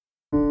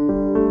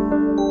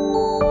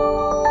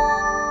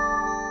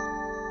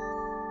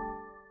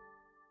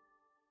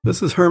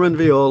This is Herman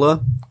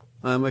Viola.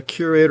 I'm a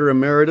curator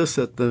emeritus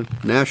at the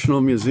National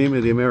Museum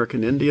of the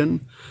American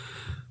Indian.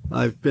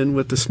 I've been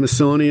with the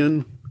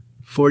Smithsonian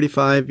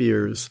 45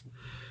 years.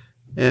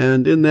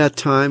 And in that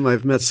time,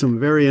 I've met some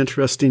very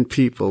interesting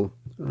people,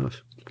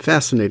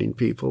 fascinating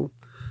people.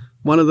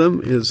 One of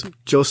them is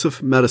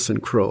Joseph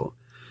Medicine Crow.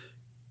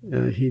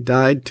 He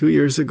died 2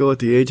 years ago at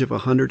the age of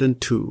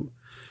 102.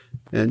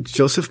 And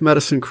Joseph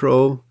Medicine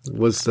Crow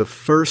was the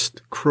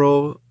first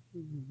Crow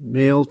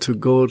male to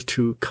go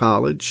to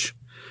college.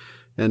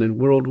 And in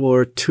World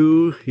War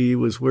II, he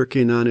was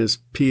working on his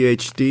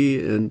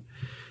PhD in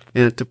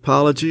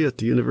anthropology at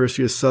the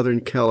University of Southern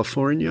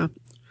California.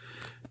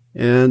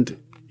 And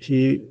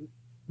he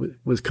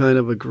was kind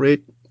of a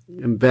great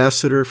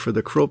ambassador for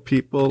the Crow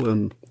people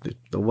and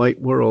the white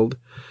world.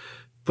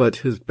 But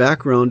his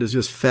background is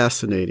just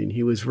fascinating.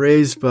 He was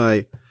raised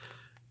by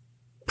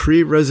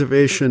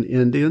pre-reservation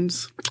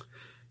Indians,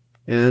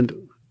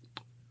 and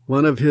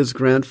one of his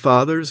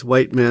grandfathers,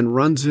 White Man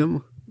Runs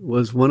Him,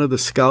 was one of the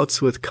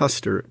scouts with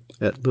Custer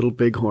at Little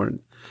Bighorn.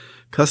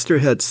 Custer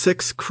had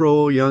 6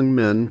 Crow young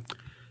men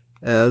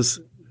as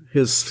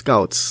his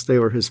scouts. They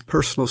were his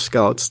personal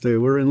scouts. They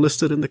were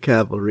enlisted in the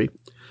cavalry.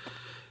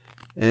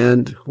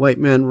 And White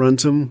Man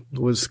Runs Him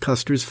was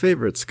Custer's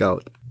favorite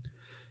scout.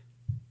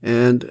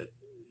 And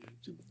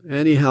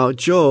anyhow,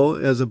 Joe,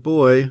 as a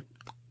boy,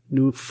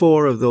 knew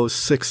 4 of those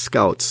 6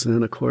 scouts.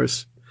 And, of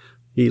course,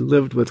 he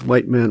lived with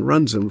White Man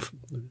Runs Him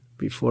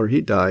before he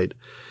died.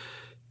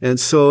 And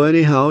so,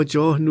 anyhow,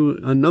 Joe knew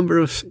a number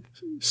of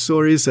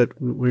stories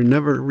that were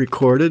never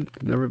recorded,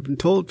 never been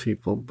told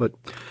people. But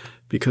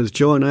because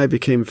Joe and I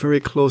became very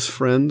close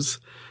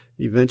friends,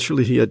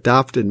 eventually he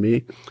adopted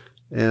me,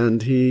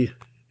 and he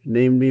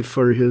named me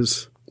for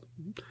his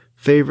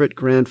favorite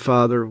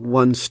grandfather,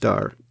 One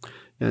Star.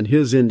 And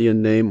his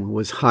Indian name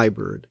was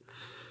Highbird.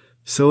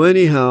 So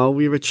anyhow,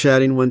 we were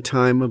chatting one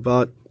time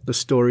about the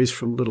stories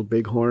from Little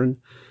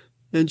Bighorn.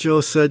 And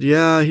Joe said,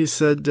 he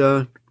said,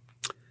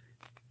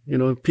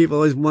 people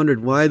always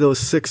wondered why those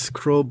 6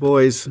 Crow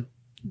boys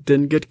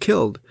didn't get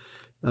killed.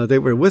 They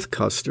were with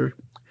Custer.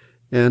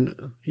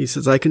 And he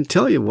says, I can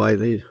tell you why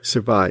they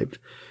survived.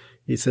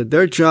 He said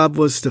their job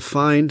was to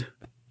find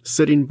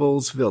Sitting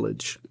Bull's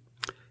village.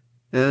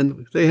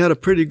 And they had a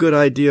pretty good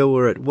idea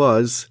where it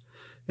was.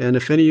 And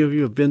if any of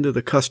you have been to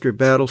the Custer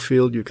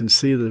battlefield, you can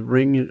see the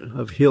ring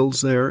of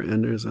hills there,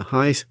 and there's a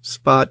high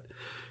spot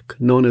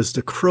known as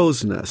the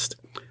Crow's Nest.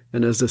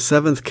 And as the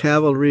 7th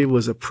Cavalry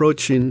was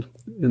approaching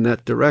in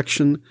that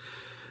direction,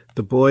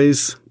 the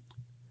boys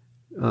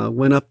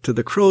went up to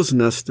the Crow's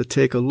Nest to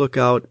take a look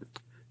out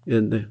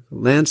in the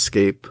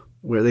landscape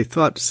where they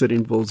thought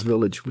Sitting Bull's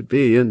village would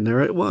be, and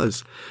there it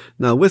was.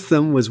 Now, with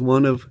them was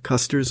one of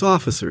Custer's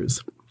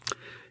officers.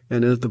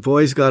 And as the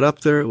boys got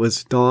up there, it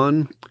was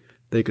dawn.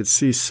 They could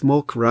see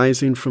smoke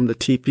rising from the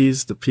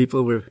teepees. The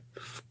people were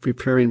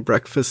preparing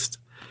breakfast.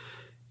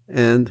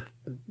 And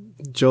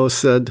Joe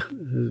said,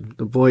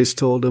 the boys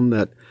told him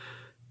that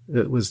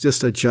it was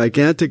just a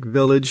gigantic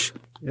village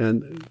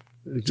and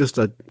just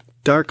a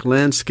dark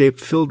landscape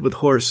filled with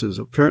horses.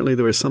 Apparently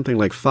there was something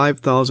like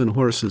 5,000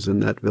 horses in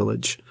that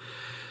village.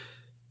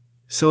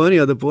 So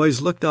anyhow, the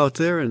boys looked out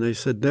there and they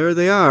said, there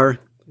they are.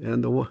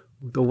 And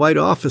the white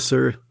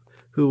officer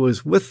who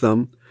was with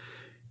them,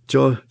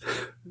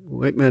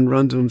 White Man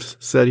Runs Him,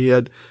 said he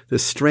had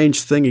this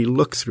strange thing he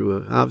looked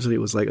through. Obviously,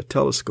 it was like a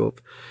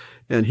telescope.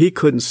 And he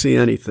couldn't see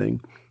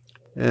anything.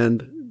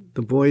 And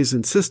the boys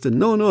insisted,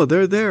 no,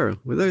 they're there.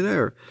 They're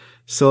there.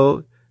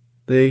 So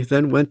they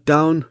then went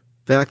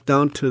back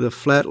down to the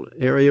flat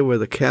area where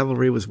the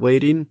cavalry was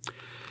waiting.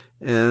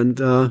 And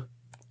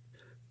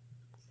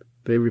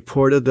they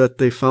reported that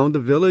they found the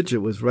village. It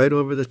was right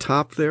over the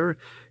top there.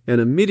 And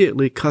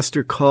immediately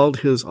Custer called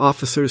his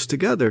officers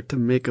together to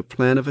make a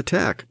plan of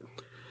attack.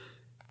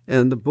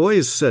 And the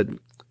boys said,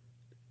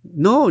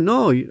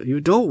 no,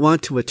 you don't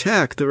want to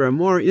attack. There are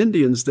more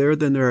Indians there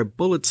than there are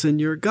bullets in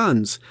your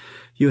guns.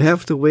 You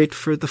have to wait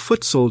for the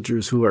foot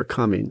soldiers who are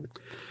coming.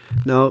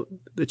 Now,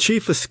 the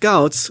chief of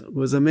scouts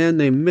was a man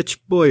named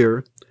Mitch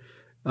Boyer,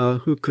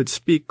 who could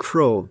speak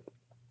Crow.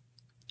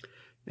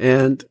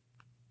 And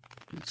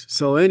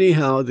so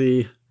anyhow,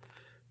 the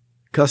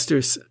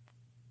Custer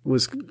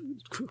was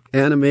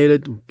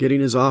animated, getting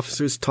his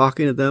officers,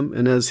 talking to them,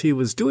 and as he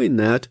was doing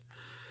that,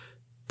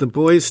 the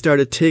boys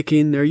started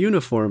taking their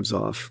uniforms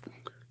off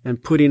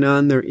and putting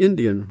on their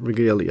Indian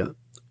regalia.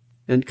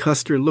 And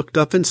Custer looked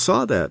up and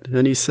saw that,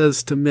 and he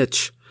says to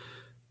Mitch,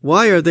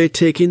 why are they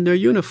taking their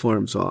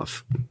uniforms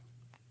off?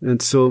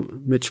 And so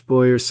Mitch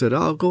Boyer said,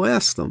 I'll go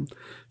ask them.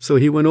 So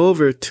he went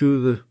over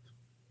to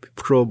the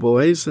Crow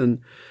boys,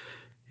 and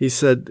he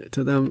said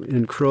to them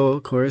in Crow,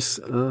 of course,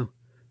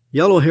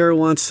 Yellow Hair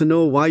wants to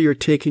know why you're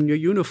taking your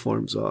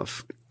uniforms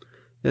off.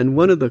 And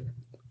one of the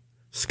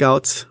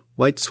scouts,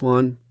 White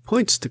Swan,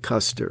 points to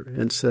Custer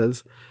and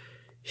says,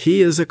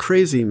 he is a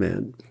crazy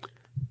man.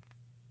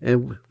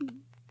 And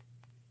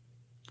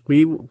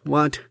we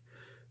want,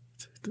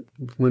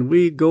 when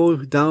we go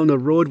down a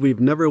road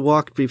we've never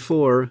walked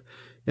before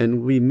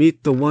and we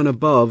meet the one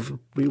above,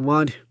 we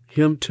want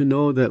him to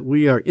know that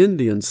we are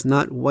Indians,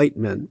 not white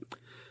men.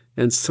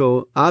 And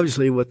so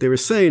obviously what they were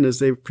saying is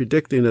they were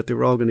predicting that they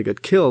were all going to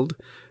get killed,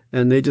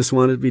 and they just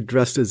wanted to be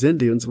dressed as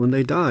Indians when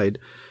they died.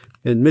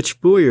 And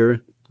Mitch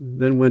Boyer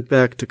then went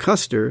back to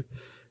Custer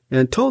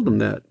and told him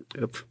that.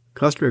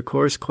 Custer, of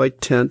course,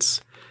 quite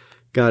tense,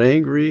 got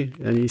angry,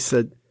 and he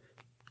said,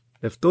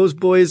 if those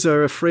boys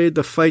are afraid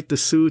to fight the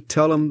Sioux,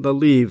 tell them to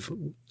leave.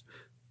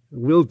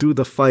 We'll do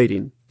the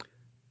fighting.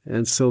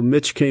 And so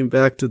Mitch came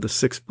back to the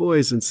 6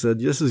 boys and said,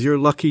 this is your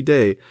lucky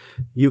day.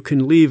 You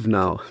can leave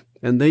now.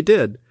 And they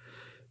did.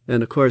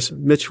 And, of course,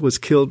 Mitch was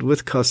killed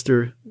with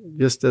Custer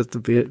just at the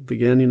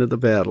beginning of the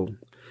battle.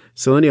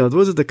 So anyhow,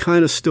 those are the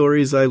kind of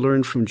stories I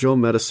learned from Joe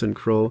Medicine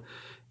Crow,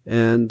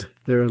 and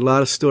there are a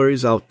lot of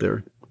stories out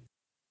there.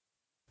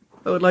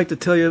 I would like to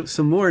tell you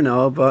some more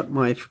now about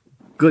my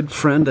good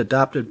friend,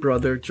 adopted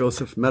brother,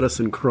 Joseph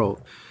Medicine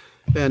Crow.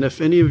 And if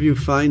any of you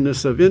find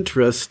this of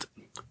interest,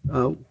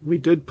 we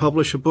did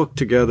publish a book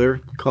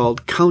together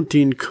called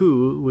Counting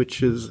Coup,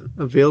 which is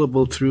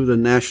available through the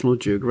National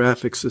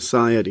Geographic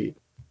Society.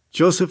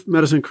 Joseph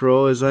Medicine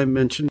Crow, as I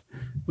mentioned,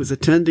 was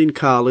attending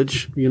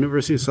college,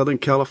 University of Southern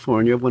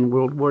California, when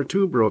World War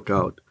II broke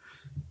out.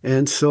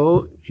 And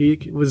so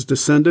he was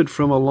descended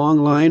from a long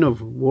line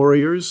of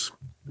warriors,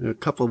 a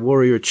couple of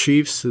warrior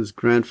chiefs, his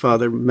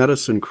grandfather,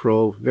 Medicine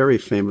Crow, very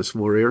famous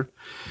warrior.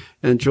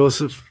 And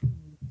Joseph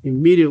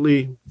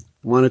immediately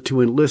wanted to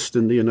enlist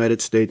in the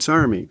United States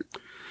Army.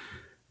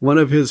 One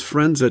of his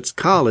friends at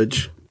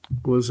college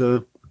was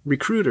a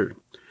recruiter.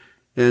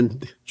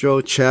 And Joe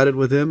chatted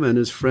with him, and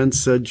his friend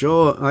said,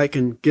 Joe, I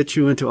can get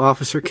you into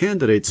officer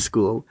candidate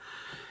school.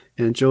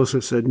 And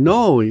Joseph said,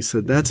 no. He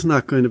said, that's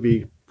not going to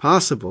be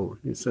possible.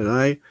 He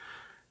said,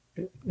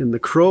 in the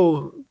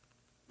Crow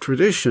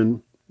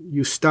tradition,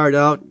 you start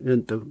out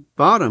at the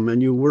bottom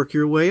and you work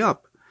your way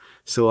up.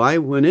 So I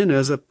went in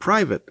as a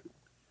private.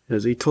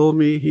 As he told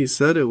me, he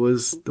said it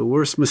was the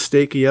worst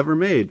mistake he ever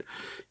made.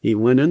 He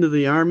went into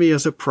the Army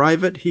as a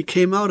private. He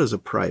came out as a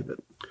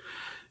private.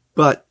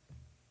 But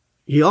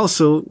he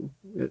also,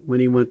 when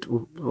he went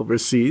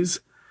overseas,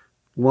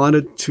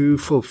 wanted to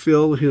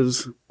fulfill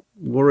his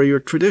warrior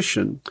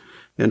tradition.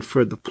 And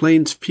for the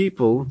Plains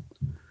people,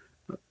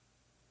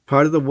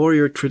 part of the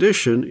warrior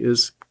tradition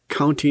is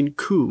counting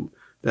coup.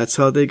 That's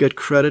how they get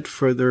credit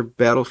for their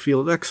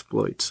battlefield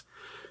exploits.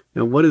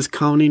 And what does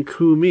counting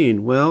coup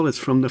mean? Well, it's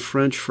from the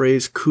French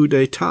phrase coup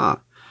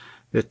d'etat.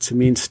 It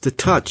means to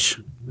touch.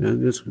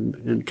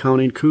 And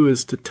counting coup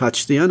is to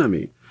touch the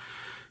enemy.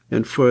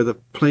 And for the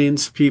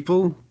Plains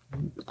people,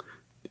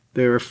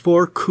 there are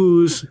 4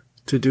 coups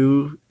to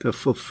do to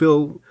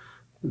fulfill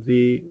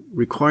the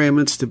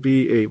requirements to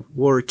be a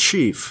war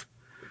chief.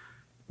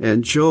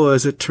 And Joe,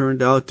 as it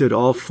turned out, did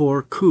all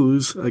 4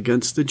 coups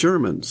against the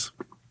Germans.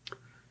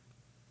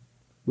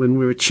 When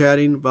we were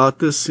chatting about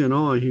this,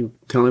 he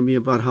telling me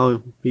about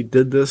how he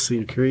did this.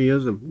 Here he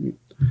is,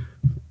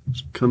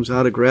 comes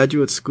out of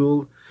graduate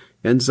school,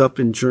 ends up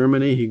in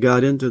Germany. He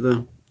got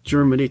into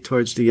Germany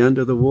towards the end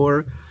of the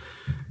war.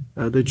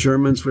 The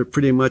Germans were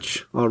pretty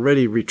much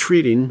already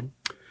retreating.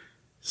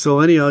 So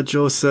anyhow,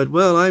 Joe said,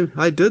 well,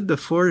 I did the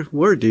 4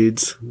 war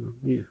deeds.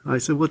 I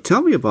said, well,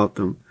 tell me about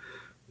them.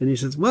 And he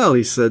says, well,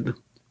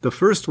 the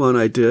first one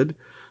I did,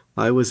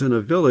 I was in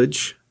a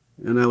village,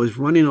 and I was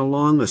running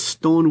along a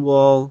stone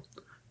wall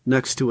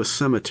next to a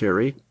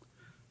cemetery.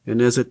 And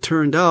as it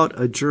turned out,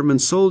 a German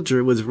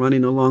soldier was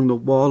running along the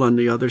wall on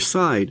the other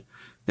side,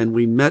 and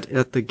we met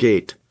at the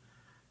gate.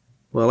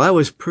 Well, I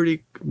was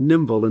pretty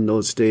nimble in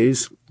those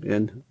days,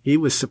 and he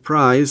was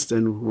surprised,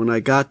 and when I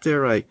got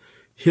there, I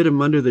hit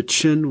him under the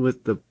chin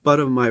with the butt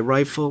of my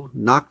rifle,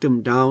 knocked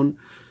him down,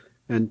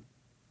 and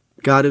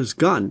got his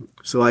gun.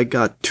 So I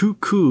got 2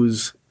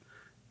 coups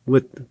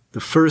with the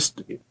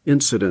first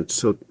incident.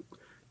 So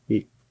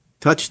he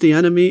touched the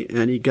enemy,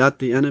 and he got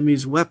the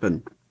enemy's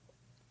weapon.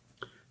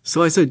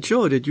 So I said,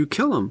 Joe, did you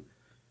kill him?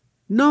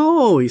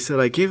 No, he said,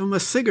 I gave him a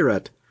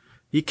cigarette.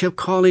 He kept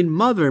calling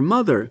mother,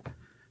 mother.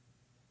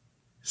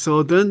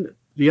 So then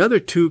the other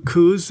 2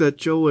 coups that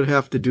Joe would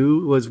have to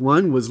do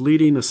one was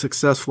leading a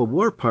successful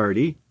war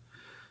party,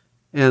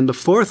 and the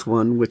 4th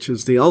one, which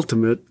is the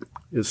ultimate,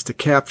 is to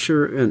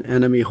capture an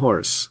enemy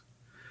horse.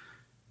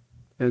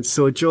 And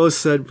so Joe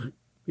said,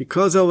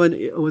 because I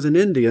was an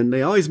Indian,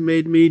 they always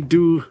made me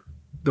do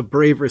the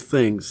braver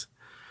things.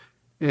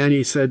 And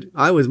he said,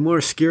 I was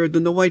more scared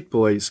than the white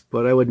boys,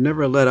 but I would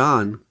never let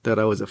on that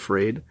I was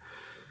afraid.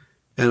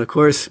 And of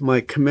course,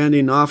 my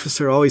commanding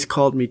officer always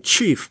called me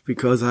Chief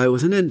because I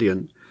was an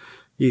Indian.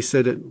 He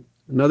said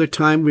another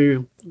time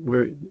we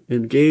were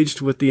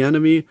engaged with the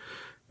enemy.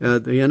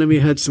 The enemy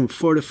had some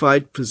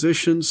fortified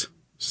positions,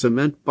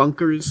 cement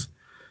bunkers,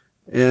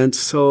 and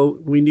so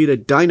we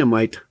needed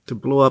dynamite to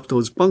blow up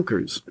those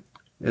bunkers.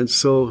 And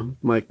so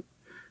my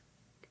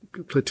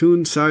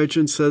platoon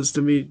sergeant says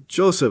to me,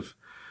 Joseph,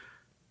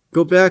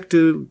 go back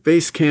to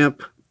base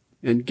camp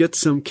and get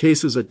some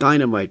cases of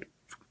dynamite.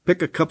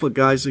 Pick a couple of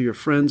guys of your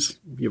friends,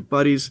 your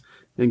buddies,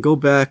 and go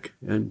back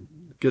and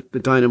get the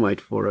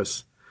dynamite for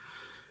us.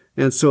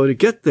 And so to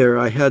get there,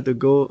 I had to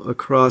go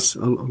across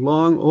a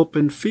long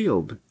open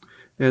field.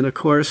 And of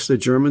course, the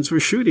Germans were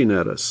shooting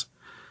at us.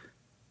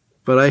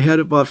 But I had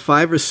about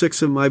 5 or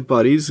 6 of my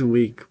buddies, and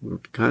we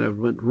kind of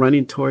went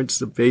running towards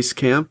the base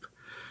camp.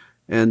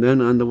 And then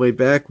on the way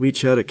back, we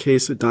each had a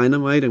case of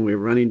dynamite, and we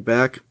were running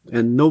back,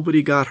 and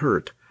nobody got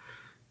hurt.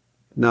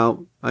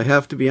 Now, I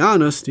have to be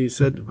honest, he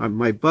said,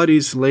 my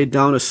buddies laid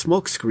down a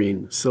smoke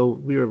screen, so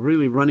we were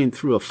really running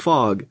through a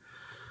fog.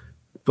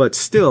 But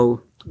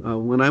still,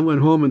 when I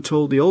went home and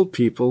told the old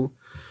people,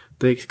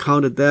 they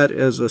counted that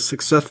as a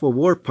successful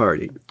war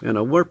party. And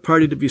a war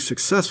party to be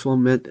successful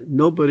meant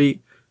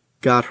nobody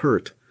got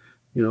hurt.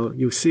 You know,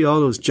 you see all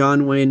those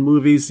John Wayne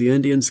movies, the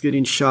Indians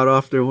getting shot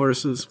off their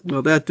horses.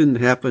 Well, that didn't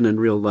happen in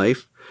real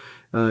life.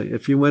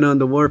 If you went on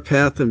the war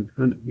path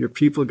and your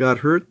people got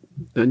hurt,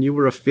 then you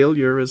were a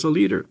failure as a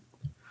leader.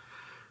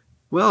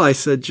 Well, I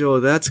said, Joe,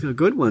 that's a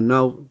good one.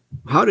 Now,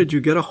 how did you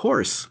get a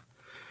horse?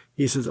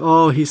 He says,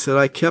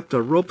 I kept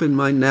a rope in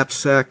my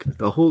knapsack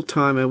the whole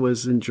time I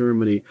was in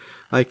Germany.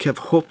 I kept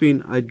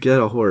hoping I'd get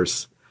a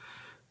horse.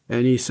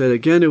 And he said,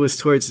 again, it was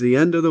towards the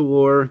end of the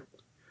war.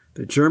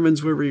 The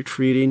Germans were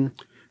retreating.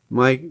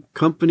 My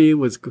company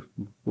was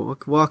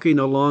walking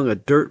along a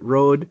dirt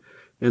road,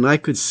 and I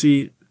could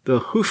see the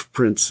hoof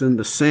prints in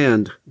the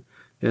sand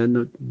and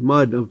the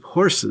mud of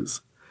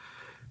horses.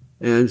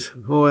 And,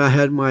 I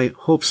had my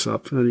hopes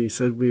up. And he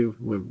said, we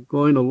were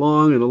going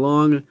along and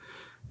along,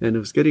 and it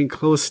was getting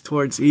close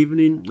towards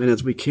evening. And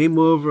as we came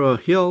over a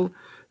hill,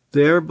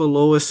 there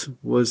below us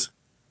looks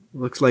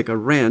like a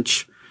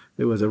ranch.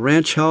 There was a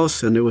ranch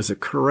house, and there was a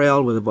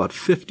corral with about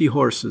 50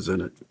 horses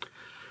in it.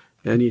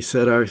 And he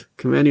said, our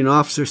commanding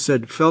officer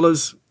said,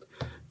 fellas,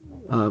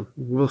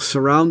 we'll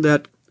surround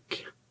that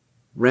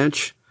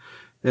ranch.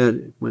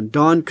 And when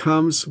dawn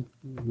comes,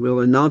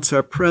 we'll announce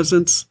our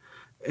presence,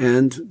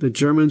 and the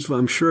Germans,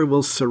 I'm sure,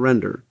 will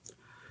surrender.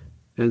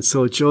 And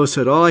so Joe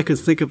said, all I could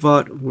think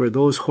about were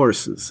those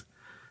horses.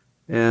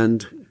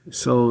 And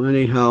so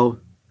anyhow,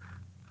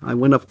 I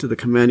went up to the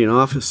commanding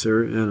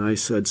officer, and I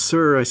said,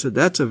 sir,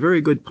 that's a very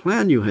good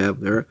plan you have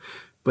there.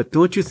 But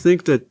don't you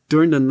think that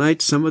during the night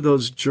some of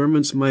those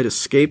Germans might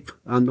escape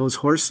on those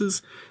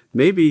horses?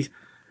 Maybe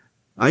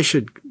I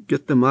should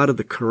get them out of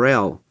the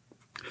corral.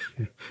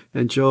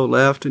 And Joe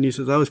laughed, and he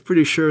says, I was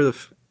pretty sure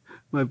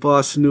my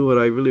boss knew what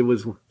I really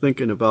was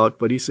thinking about,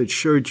 but he said,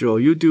 sure, Joe,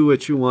 you do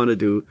what you want to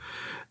do,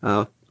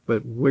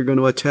 but we're going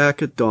to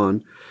attack at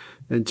dawn.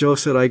 And Joe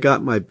said, I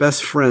got my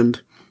best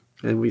friend,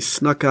 and we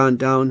snuck on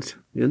down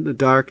in the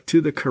dark to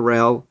the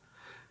corral,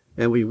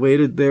 and we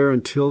waited there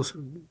until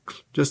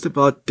just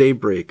about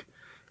daybreak.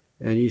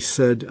 And he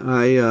said,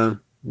 I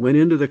went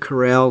into the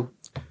corral,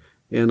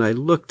 and I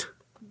looked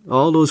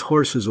all those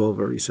horses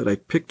over. He said, I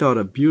picked out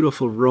a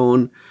beautiful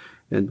roan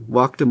and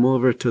walked them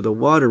over to the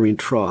watering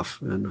trough.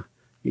 And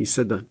he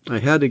said, I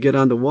had to get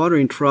on the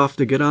watering trough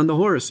to get on the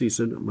horse. He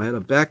said, I had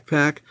a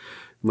backpack.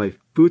 My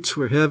boots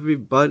were heavy,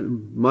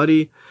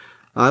 muddy.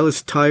 I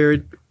was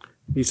tired.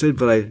 He said,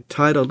 but I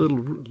tied a little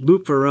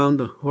loop around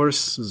the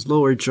horse's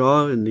lower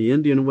jaw in the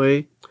Indian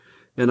way.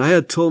 And I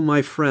had told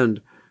my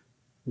friend,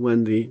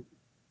 when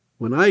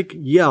I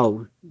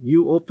yell,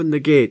 you open the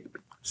gate.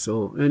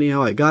 So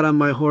anyhow, I got on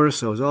my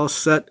horse. I was all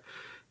set.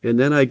 And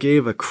then I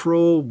gave a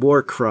crow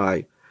war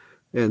cry.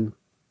 And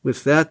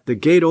with that, the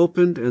gate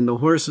opened and the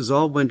horses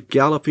all went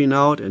galloping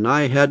out, and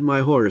I had my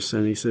horse.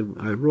 And he said,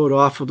 I rode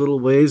off a little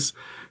ways,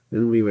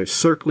 and we were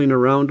circling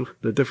around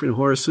the different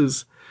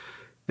horses.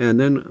 And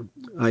then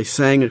I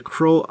sang a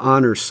crow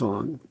honor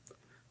song.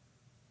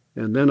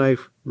 And then I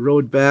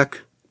rode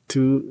back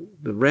to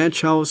the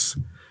ranch house,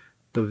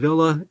 the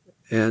villa,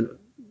 and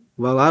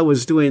while I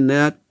was doing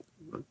that,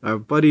 our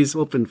buddies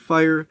opened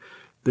fire.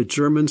 The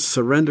Germans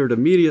surrendered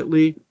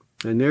immediately,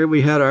 and there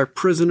we had our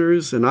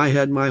prisoners, and I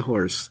had my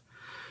horse.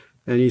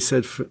 And he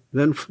said,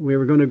 then we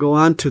were going to go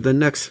on to the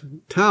next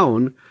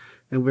town,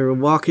 and we were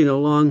walking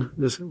along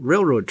this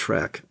railroad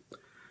track,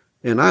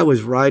 and I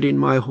was riding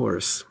my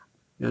horse.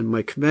 And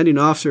my commanding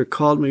officer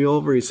called me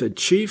over. He said,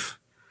 Chief,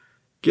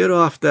 get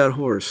off that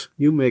horse.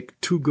 You make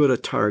too good a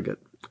target.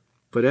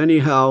 But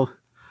anyhow,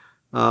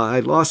 I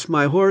lost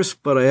my horse,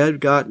 but I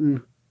got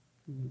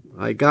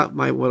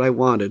what I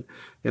wanted.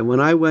 And when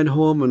I went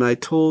home and I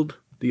told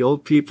the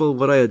old people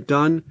what I had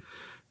done,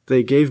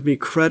 they gave me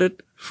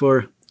credit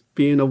for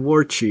being a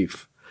war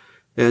chief.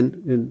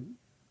 And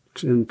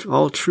in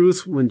all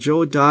truth, when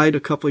Joe died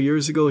a couple of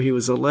years ago, he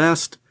was the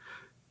last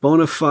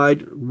bona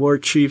fide war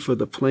chief of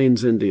the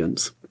Plains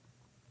Indians.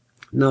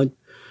 Now,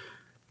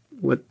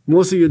 what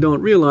most of you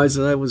don't realize is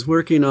that I was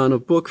working on a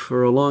book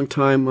for a long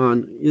time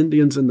on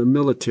Indians in the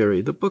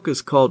military. The book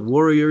is called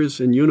Warriors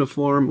in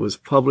Uniform. It was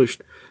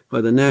published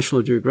by the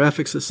National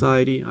Geographic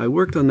Society. I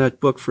worked on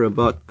that book for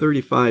about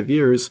 35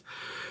 years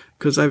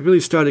because I really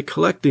started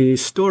collecting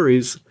these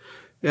stories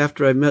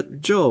after I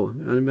met Joe.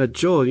 And I met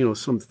Joe,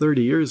 some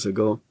 30 years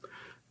ago.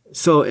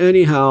 So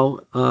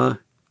anyhow,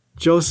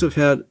 Joseph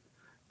had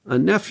a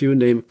nephew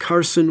named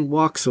Carson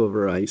Walks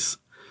Over Ice.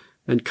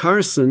 And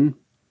Carson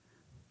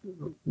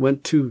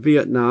went to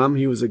Vietnam.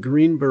 He was a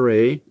Green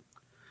Beret.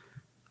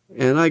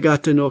 And I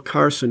got to know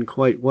Carson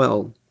quite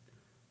well.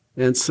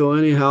 And so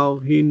anyhow,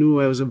 he knew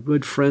I was a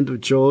good friend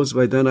of Joe's.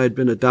 By then I'd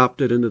been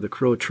adopted into the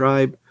Crow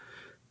tribe.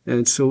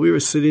 And so we were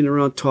sitting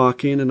around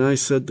talking, and I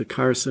said to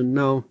Carson,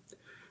 "Now,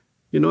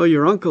 you know,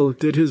 your uncle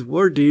did his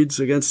war deeds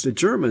against the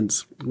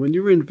Germans. When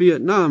you were in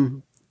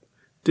Vietnam,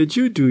 did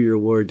you do your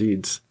war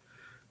deeds?"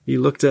 He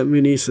looked at me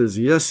and he says,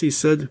 "Yes," he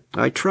said,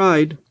 "I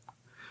tried."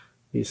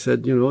 He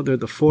said, "You know, they're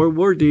the 4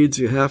 war deeds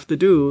you have to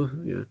do.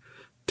 You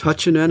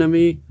touch an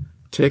enemy,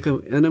 take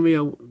an enemy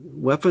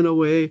weapon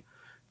away,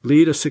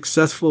 lead a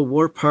successful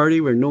war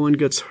party where no one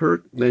gets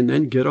hurt, and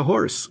then get a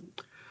horse."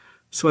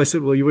 So I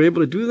said, "Well, you were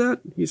able to do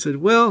that?" He said,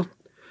 "Well,"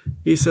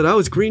 he said, "I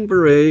was Green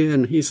Beret,"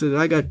 and he said,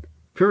 "I got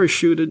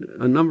parachuted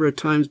a number of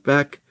times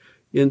back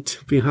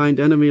behind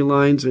enemy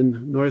lines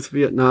in North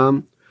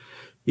Vietnam."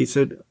 He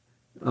said,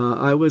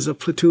 "I was a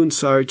platoon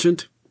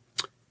sergeant,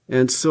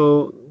 and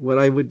so what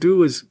I would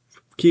do is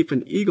keep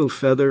an eagle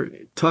feather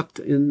tucked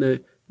in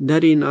the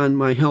netting on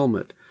my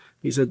helmet."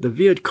 He said, "The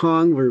Viet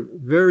Cong were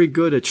very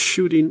good at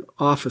shooting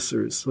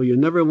officers, so you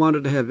never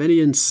wanted to have any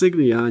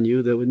insignia on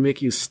you that would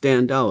make you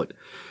stand out.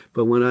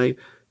 But when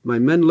my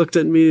men looked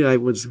at me, I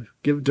would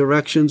give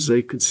directions.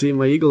 They could see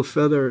my eagle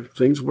feather.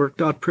 Things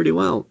worked out pretty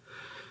well."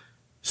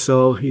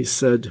 So I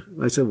said,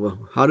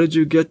 "Well, how did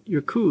you get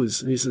your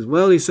coups?" And he says,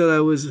 "Well," he said,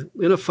 "I was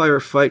in a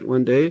firefight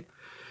one day,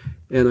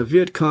 and a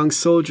Viet Cong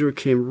soldier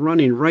came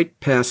running right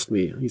past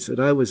me." He said,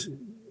 "I was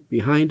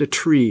behind a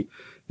tree,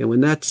 and when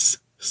that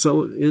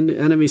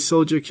enemy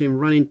soldier came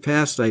running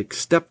past, I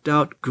stepped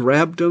out,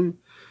 grabbed him,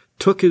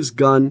 took his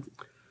gun,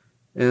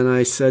 and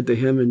I said to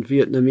him in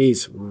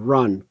Vietnamese,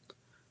 'Run.'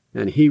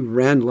 And he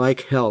ran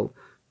like hell.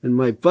 And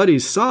my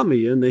buddies saw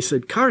me, and they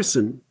said,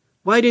 'Carson,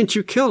 why didn't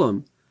you kill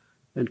him?'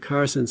 And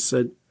Carson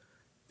said,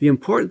 'The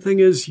important thing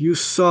is you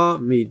saw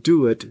me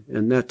do it,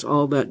 and that's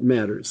all that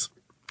matters.'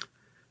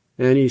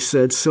 And he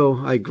said, so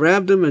I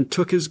grabbed him and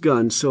took his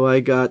gun. So I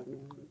got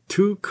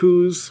 2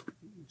 coups,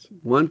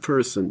 1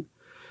 person.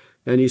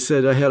 And he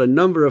said, I had a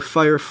number of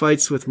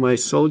firefights with my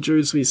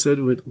soldiers, he said,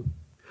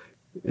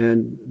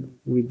 and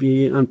we'd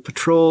be on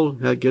patrol,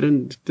 get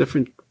in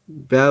different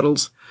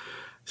battles,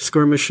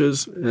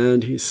 skirmishes,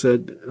 and he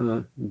said,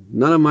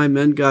 none of my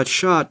men got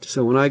shot.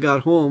 So when I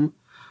got home,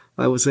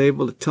 I was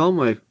able to tell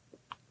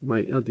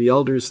the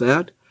elders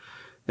that,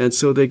 and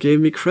so they gave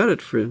me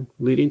credit for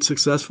leading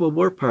successful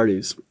war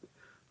parties.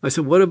 I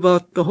said, what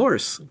about the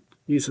horse?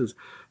 He says,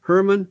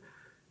 Herman,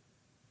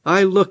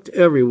 I looked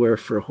everywhere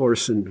for a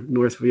horse in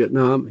North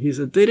Vietnam. He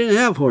said, they didn't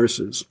have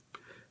horses.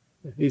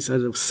 He said,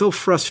 it was so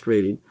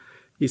frustrating.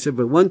 He said,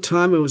 but one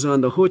time I was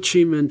on the Ho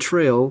Chi Minh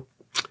Trail,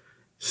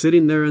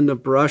 sitting there in the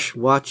brush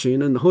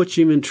watching, and the Ho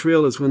Chi Minh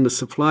Trail is when the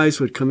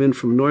supplies would come in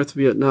from North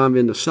Vietnam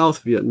into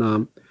South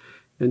Vietnam.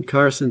 And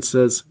Carson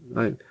says,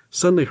 I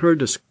suddenly heard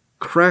this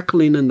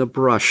crackling in the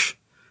brush,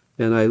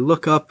 and I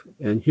look up,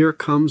 and here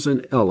comes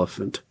an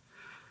elephant.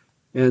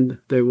 And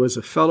there was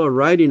a fellow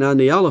riding on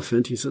the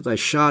elephant. He says, I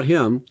shot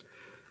him,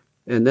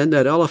 and then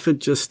that elephant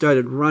just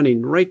started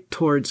running right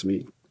towards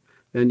me.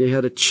 And he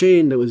had a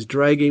chain that was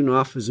dragging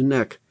off his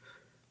neck.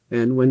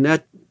 And when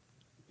that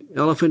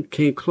elephant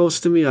came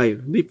close to me, I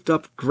leaped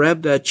up,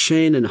 grabbed that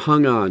chain, and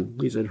hung on.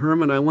 He said,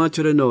 Herman, I want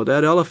you to know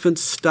that elephant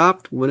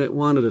stopped when it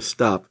wanted to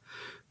stop,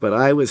 but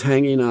I was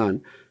hanging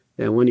on.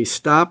 And when he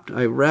stopped,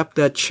 I wrapped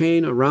that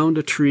chain around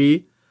a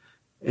tree,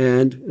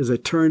 and as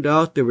it turned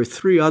out, there were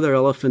 3 other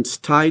elephants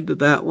tied to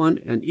that one,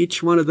 and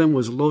each one of them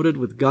was loaded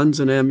with guns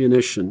and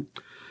ammunition.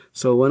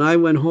 So when I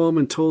went home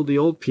and told the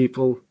old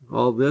people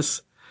all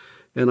this,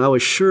 and I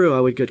was sure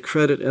I would get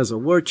credit as a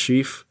war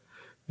chief,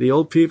 the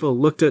old people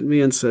looked at me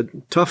and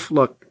said, tough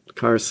luck,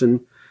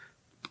 Carson.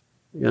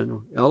 You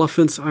know,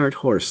 elephants aren't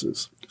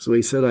horses. So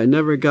he said, I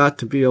never got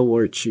to be a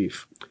war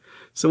chief.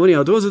 So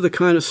anyhow, those are the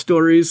kind of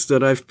stories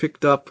that I've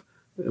picked up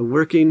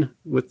working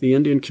with the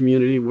Indian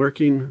community,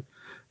 working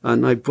on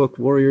my book,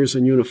 Warriors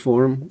in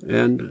Uniform.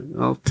 And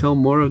I'll tell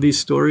more of these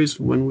stories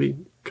when we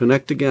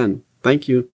connect again. Thank you.